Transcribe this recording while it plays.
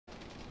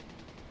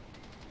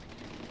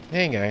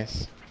Hey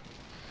guys,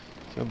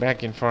 so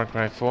back in Far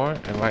Cry 4,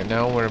 and right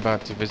now we're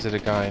about to visit a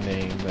guy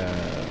named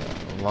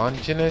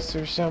Longinus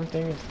or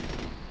something.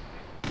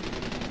 I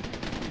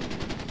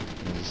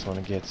just want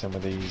to get some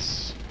of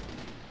these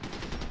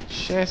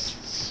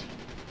chests.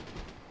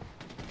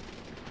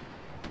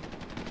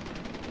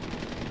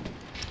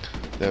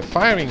 The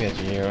firing that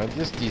you hear are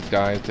just these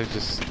guys. They're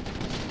just,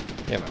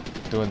 you know,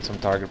 doing some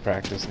target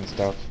practice and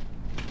stuff.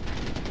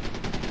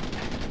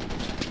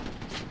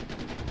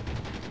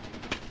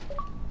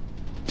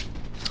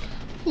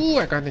 Ooh,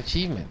 I got an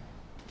achievement.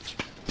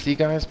 See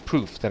guys,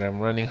 proof that I'm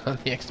running on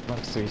the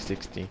Xbox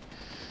 360.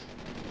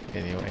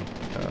 Anyway,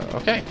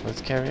 okay, let's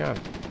carry on.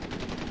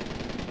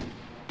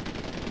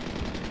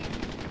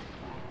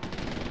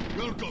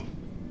 Welcome.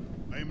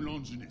 I am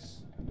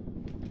Longinus.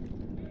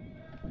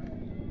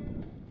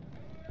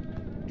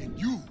 And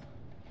you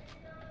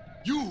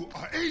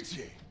are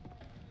AJ.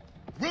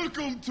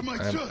 Welcome to my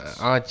church.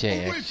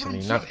 RJ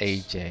actually, not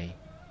AJ.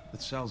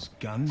 That sells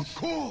guns? Of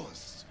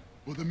course.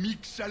 For the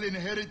meek shall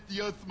inherit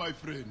the earth, my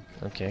friend.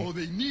 Okay. All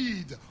they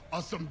need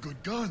are some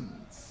good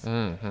guns.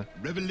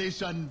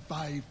 Revelation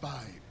 5:5.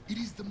 It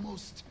is the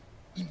most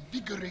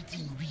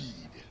invigorating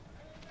read.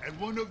 And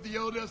one of the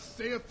elders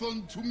saith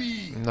unto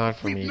me, Not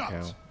for weep me, not.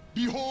 pal.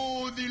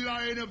 Behold, the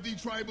Lion of the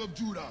tribe of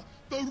Judah,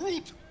 the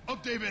root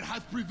of David,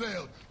 hath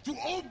prevailed to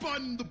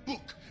open the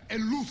book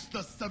and loose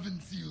the 7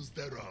 seals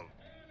thereof.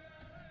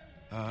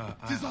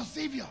 It is our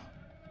Savior.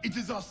 It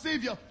is our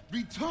Savior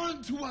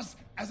returned to us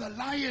as a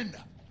lion,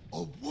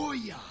 a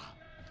warrior.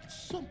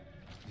 So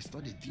I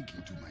started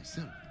thinking to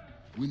myself,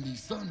 when the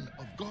Son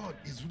of God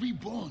is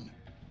reborn,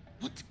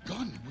 what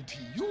gun would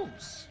he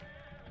use?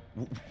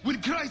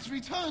 When Christ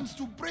returns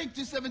to break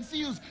the 7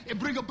 seals and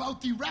bring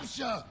about the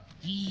rapture,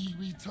 he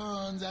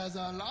returns as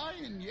a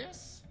lion,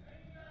 yes?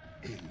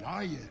 A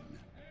lion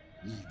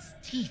needs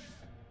teeth.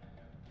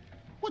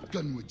 What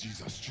gun would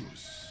Jesus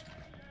choose?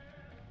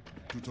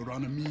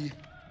 Deuteronomy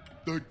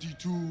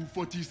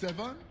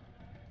 32:47?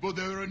 For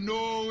there are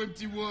no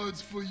empty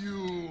words for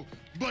you,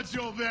 but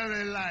your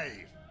very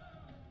life.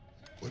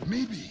 Or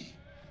maybe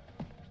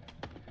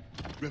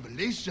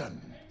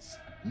Revelations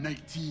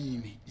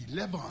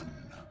 19:11.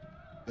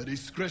 The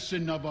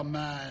discretion of a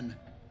man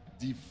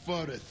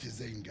deferreth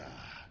his anger.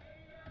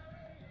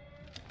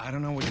 I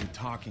don't know what you're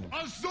talking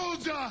about. A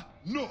soldier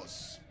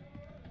knows.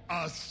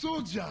 A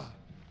soldier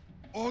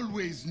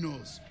always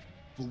knows.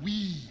 For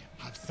we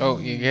have seen. Oh,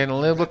 you're getting a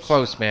little bit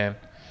close, man.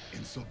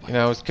 You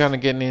know, I was kind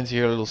of getting into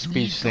your little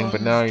speech thing,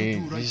 but now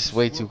you're just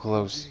way too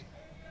close.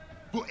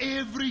 For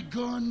every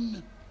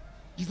gun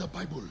is a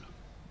Bible.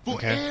 For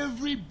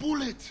every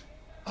bullet,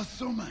 a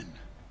sermon.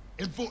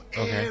 And for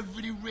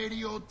every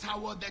radio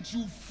tower that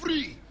you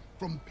free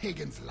from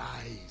pagans'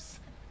 lies,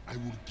 I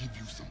will give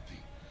you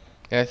something.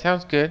 Yeah,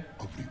 sounds good.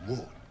 A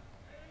reward.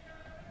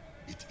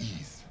 It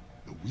is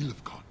the will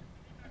of God.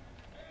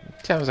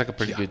 Sounds like a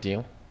pretty good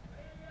deal.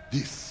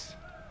 This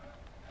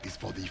is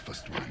for the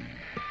first one.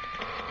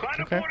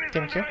 Okay,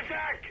 thank you.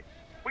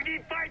 We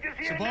need fighters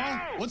here Sabal,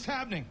 now. what's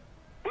happening?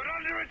 We're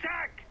under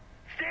attack.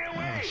 Stay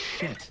away. Oh,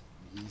 shit.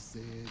 He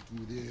said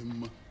to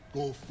them,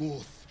 go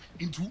forth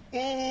into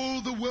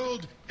all the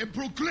world and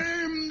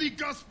proclaim the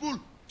gospel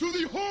to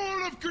the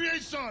whole of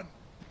creation.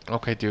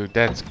 Okay, dude,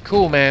 that's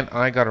cool, man.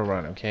 I gotta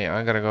run. Okay,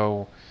 I gotta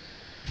go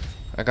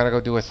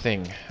do a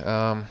thing.